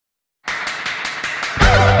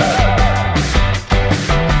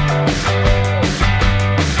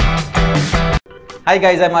Hi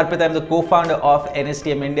guys, I'm Arpit. I'm the co-founder of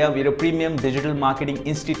NSTM India. We're a premium digital marketing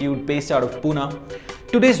institute based out of Pune.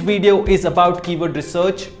 Today's video is about keyword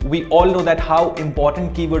research. We all know that how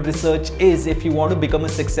important keyword research is if you want to become a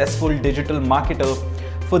successful digital marketer.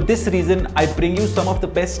 For this reason, I bring you some of the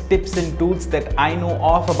best tips and tools that I know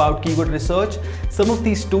of about keyword research. Some of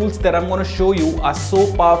these tools that I'm going to show you are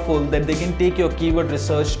so powerful that they can take your keyword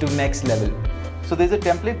research to next level. So there's a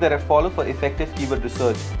template that I follow for effective keyword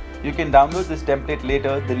research. You can download this template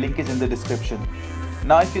later, the link is in the description.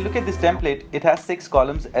 Now if you look at this template, it has 6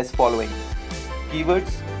 columns as following: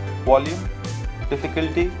 keywords, volume,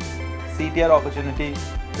 difficulty, CTR opportunity,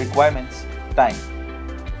 requirements, time.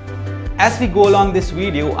 As we go along this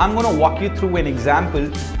video, I'm going to walk you through an example,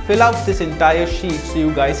 fill out this entire sheet so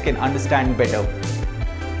you guys can understand better.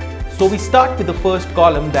 So we start with the first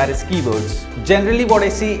column, that is keywords. Generally what I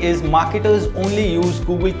see is marketers only use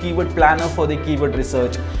Google Keyword Planner for their keyword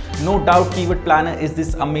research. No doubt Keyword Planner is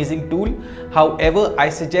this amazing tool. However, I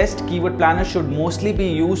suggest Keyword Planner should mostly be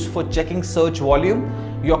used for checking search volume.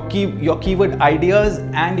 Your keyword ideas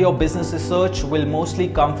and your business research will mostly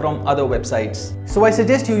come from other websites. So I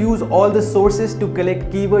suggest you use all the sources to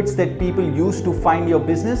collect keywords that people use to find your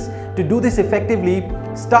business. To do this effectively,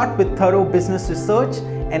 start with thorough business research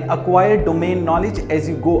and acquire domain knowledge as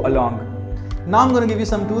you go along. Now I'm going to give you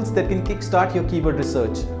some tools that can kickstart your keyword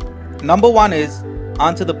research. Number 1 is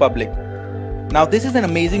Answer the Public. Now this is an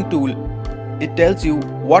amazing tool. It tells you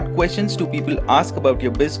what questions do people ask about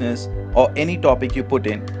your business or any topic you put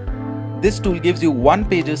in. This tool gives you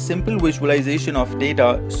one-pager simple visualization of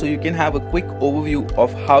data so you can have a quick overview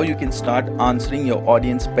of how you can start answering your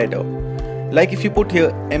audience better. Like if you put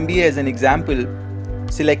here MBA as an example,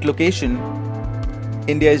 select location,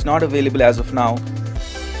 India is not available as of now,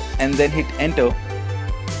 and then hit enter,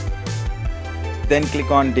 then click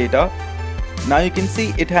on data. Now you can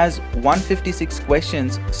see it has 156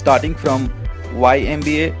 questions starting from why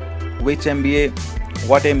MBA, which MBA,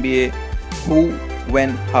 what MBA, who, when,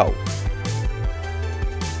 how.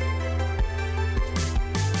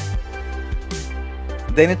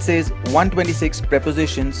 Then it says 126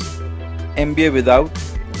 prepositions, MBA without,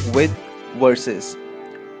 with, versus.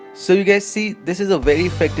 So you guys see, this is a very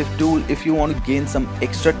effective tool if you want to gain some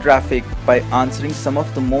extra traffic by answering some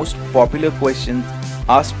of the most popular questions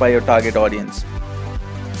asked by your target audience.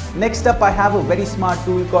 Next up, I have a very smart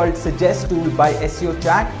tool called Suggest Tool by SEO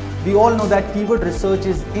Chat. We all know that keyword research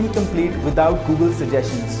is incomplete without Google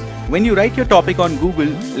suggestions. When you write your topic on Google,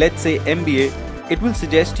 let's say MBA, it will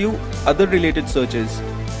suggest you other related searches.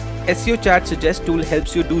 SEO Chat Suggest Tool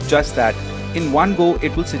helps you do just that. In one go,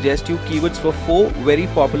 it will suggest you keywords for 4 very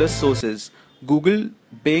popular sources: Google,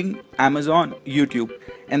 Bing, Amazon, YouTube.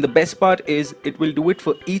 And the best part is it will do it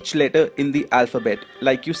for each letter in the alphabet,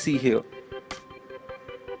 like you see here.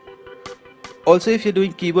 Also, if you're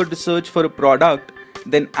doing keyword research for a product,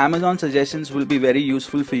 then Amazon suggestions will be very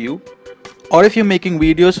useful for you. Or if you're making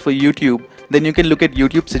videos for YouTube, then you can look at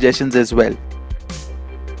YouTube suggestions as well.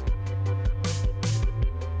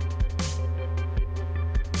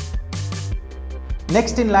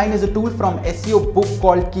 Next in line is a tool from SEO book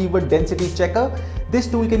called Keyword Density Checker. This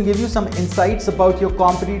tool can give you some insights about your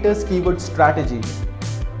competitors' keyword strategy.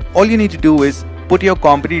 All you need to do is put your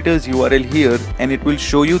competitors' URL here and it will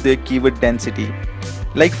show you their keyword density.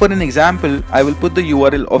 Like for an example, I will put the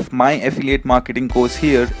URL of my affiliate marketing course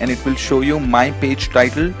here and it will show you my page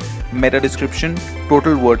title, meta description,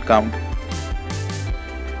 total word count.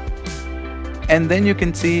 And then you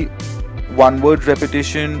can see 1-word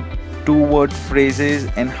repetition, 2-word phrases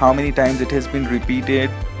and how many times it has been repeated,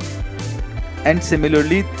 and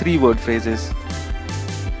similarly 3-word phrases.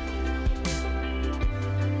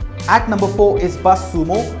 At number 4 is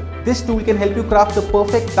BuzzSumo. This tool can help you craft the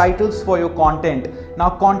perfect titles for your content. Now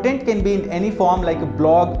content can be in any form like a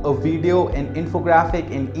blog, a video, an infographic,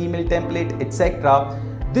 an email template, etc.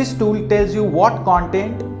 This tool tells you what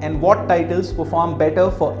content and what titles perform better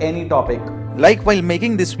for any topic. Like while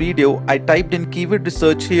making this video, I typed in keyword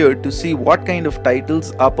research here to see what kind of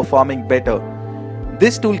titles are performing better.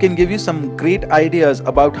 This tool can give you some great ideas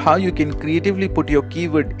about how you can creatively put your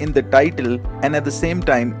keyword in the title and at the same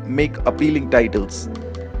time make appealing titles.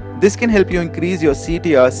 This can help you increase your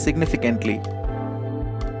CTR significantly.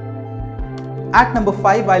 At number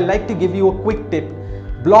 5, I like to give you a quick tip.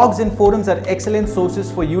 Blogs and forums are excellent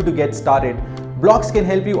sources for you to get started. Blogs can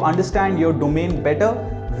help you understand your domain better,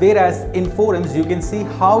 whereas in forums you can see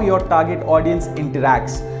how your target audience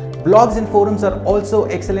interacts. Blogs and forums are also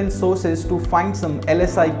excellent sources to find some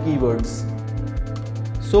LSI keywords.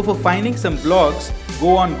 So for finding some blogs,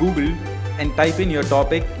 go on Google and type in your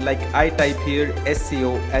topic like I type here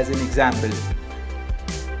SEO as an example.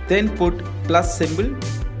 then put plus symbol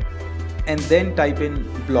and then type in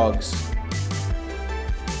blogs.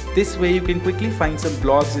 This way you can quickly find some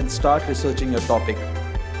blogs and start researching your topic.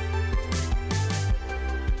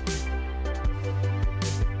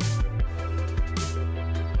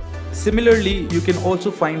 Similarly, you can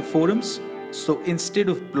also find forums. So instead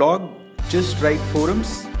of blog, just write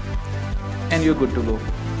forums and you're good to go.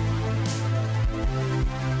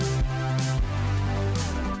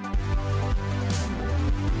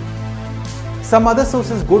 Some other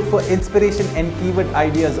sources good for inspiration and keyword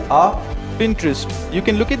ideas are Pinterest. You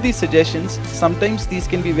can look at these suggestions. Sometimes these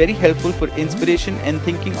can be very helpful for inspiration and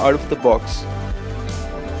thinking out of the box.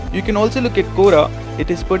 You can also look at Quora. It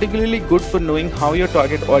is particularly good for knowing how your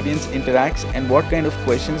target audience interacts and what kind of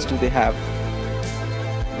questions do they have.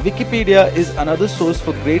 Wikipedia is another source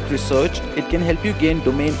for great research. It can help you gain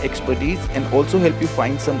domain expertise and also help you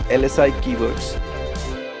find some LSI keywords.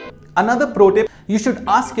 Another pro tip, you should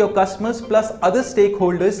ask your customers plus other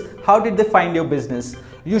stakeholders how did they find your business.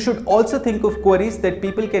 You should also think of queries that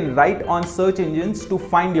people can write on search engines to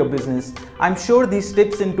find your business. I'm sure these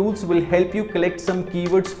tips and tools will help you collect some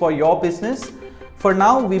keywords for your business. For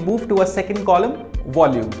now, we move to a second column,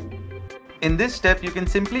 volume. In this step, you can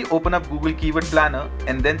simply open up Google Keyword Planner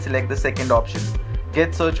and then select the second option,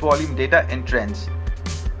 Get Search Volume Data and Trends.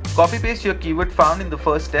 Copy paste your keyword found in the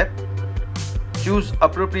first step. Choose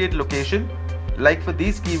appropriate location. Like for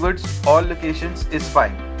these keywords, all locations is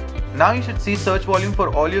fine. Now you should see search volume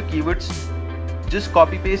for all your keywords. Just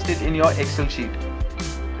copy paste it in your Excel sheet.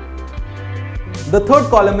 The third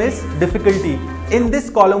column is difficulty. In this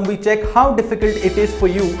column, we check how difficult it is for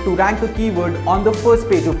you to rank a keyword on the first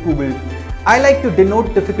page of Google. I like to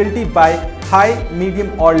denote difficulty by high,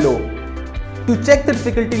 medium or low. To check the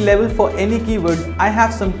difficulty level for any keyword, I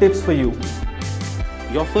have some tips for you.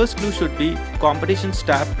 Your first clue should be competitions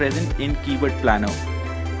tab present in Keyword Planner.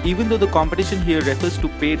 Even though the competition here refers to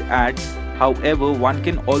paid ads, however, one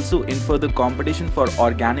can also infer the competition for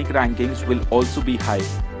organic rankings will also be high.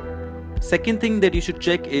 Second thing that you should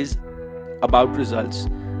check is about results.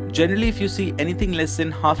 Generally, if you see anything less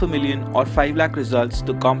than 500,000 or 5 lakh results,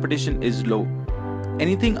 the competition is low.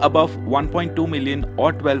 Anything above 1.2 million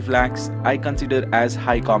or 12 lakhs, I consider as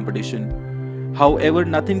high competition. However,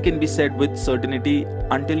 nothing can be said with certainty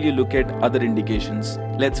until you look at other indications.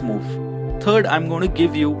 Let's move. Third, I'm going to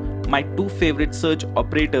give you my two favorite search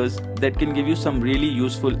operators that can give you some really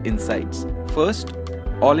useful insights. First,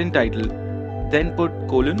 all in title, then put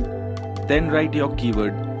colon, then write your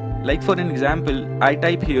keyword. Like for an example, I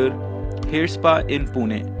type here hair spa in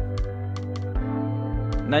Pune.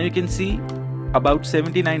 Now you can see about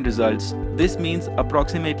 79 results. This means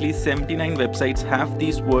approximately 79 websites have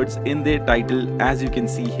these words in their title, as you can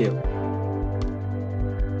see here.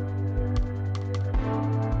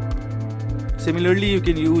 Similarly, you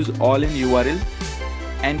can use all in URL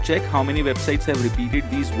and check how many websites have repeated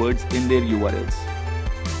these words in their URLs.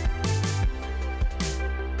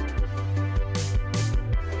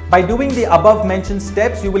 By doing the above mentioned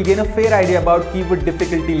steps, you will gain a fair idea about keyword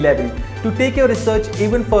difficulty level. To take your research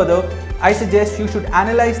even further, I suggest you should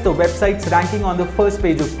analyze the website's ranking on the first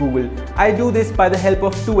page of Google. I do this by the help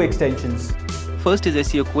of two extensions. First is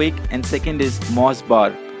SEO Quake and second is Moz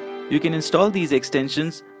Bar. You can install these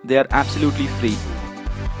extensions, they are absolutely free.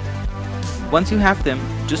 Once you have them,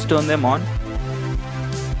 just turn them on.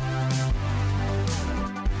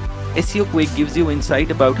 SEO Quake gives you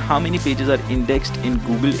insight about how many pages are indexed in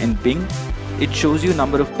Google and Bing. It shows you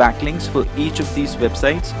number of backlinks for each of these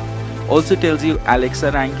websites. Also tells you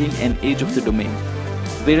Alexa ranking and age of the domain.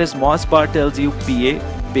 Whereas Moz Bar tells you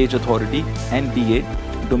PA, page authority, and DA,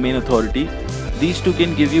 domain authority. These two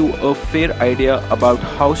can give you a fair idea about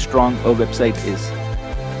how strong a website is.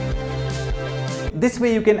 This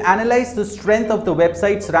way you can analyze the strength of the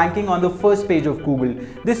website's ranking on the first page of Google.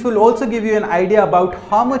 This will also give you an idea about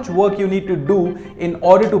how much work you need to do in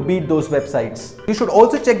order to beat those websites. You should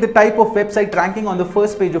also check the type of website ranking on the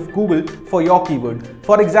first page of Google for your keyword.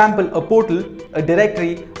 For example, a portal, a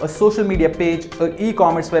directory, a social media page, an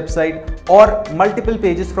e-commerce website, or multiple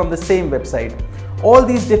pages from the same website. All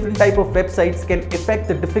these different type of websites can affect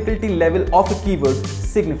the difficulty level of a keyword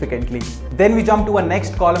significantly. Then we jump to a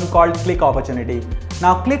next column called click opportunity.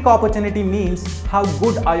 Now click opportunity means how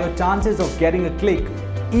good are your chances of getting a click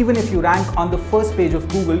even if you rank on the first page of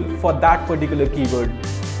Google for that particular keyword.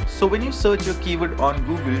 So when you search your keyword on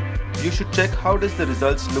Google, you should check how does the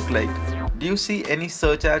results look like. Do you see any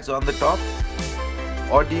search ads on the top?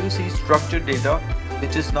 Or do you see structured data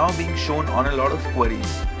which is now being shown on a lot of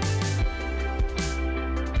queries?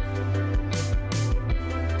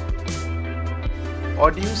 Or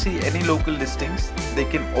do you see any local listings? They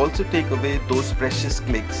can also take away those precious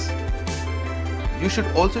clicks. You should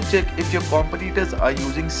also check if your competitors are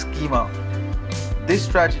using schema. This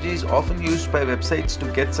strategy is often used by websites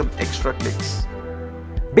to get some extra clicks.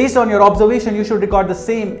 Based on your observation, you should record the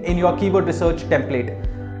same in your keyword research template.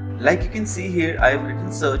 Like you can see here, I have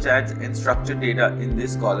written search ads and structured data in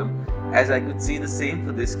this column, as I could see the same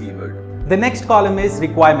for this keyword. The next column is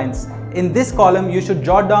requirements. In this column, you should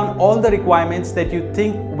jot down all the requirements that you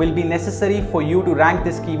think will be necessary for you to rank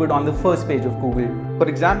this keyword on the first page of Google. For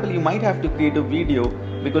example, you might have to create a video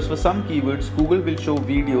because for some keywords, Google will show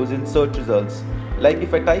videos in search results. Like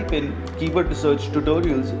if I type in keyword research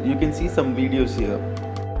tutorials, you can see some videos here.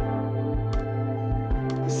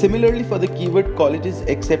 Similarly, for the keyword colleges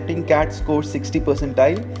accepting CAT score 60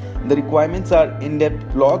 percentile, the requirements are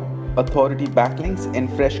in-depth blog, authority backlinks,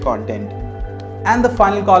 and fresh content. And the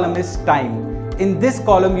final column is time. In this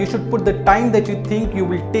column, you should put the time that you think you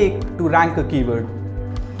will take to rank a keyword.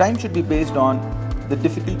 Time should be based on the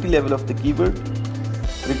difficulty level of the keyword,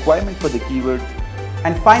 requirement for the keyword,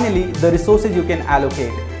 and finally, the resources you can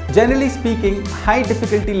allocate. Generally speaking, high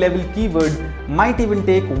difficulty level keyword might even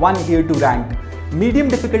take 1 year to rank. Medium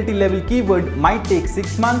difficulty level keyword might take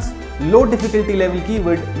 6 months. Low difficulty level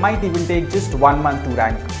keyword might even take just 1 month to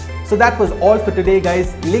rank. So that was all for today,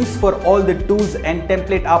 guys. Links for all the tools and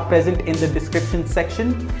template are present in the description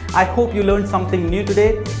section. I hope you learned something new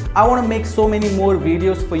today. I want to make so many more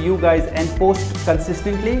videos for you guys and post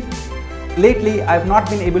consistently. Lately, I've not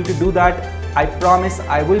been able to do that. I promise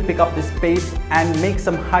I will pick up this pace and make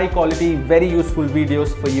some high quality, very useful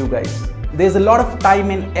videos for you guys. There's a lot of time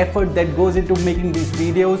and effort that goes into making these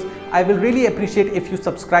videos. I will really appreciate if you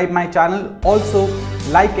subscribe my channel. Also,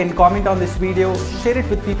 like and comment on this video. Share it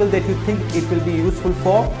with people that you think it will be useful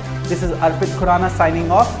for. This is Arpit Khurana signing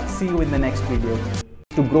off. See you in the next video.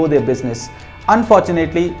 To grow their business.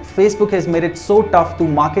 Unfortunately, Facebook has made it so tough to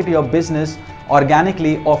market your business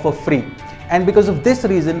organically or for free. And because of this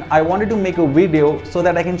reason, I wanted to make a video so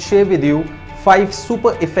that I can share with you 5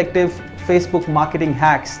 super effective Facebook marketing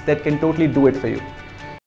hacks that can totally do it for you.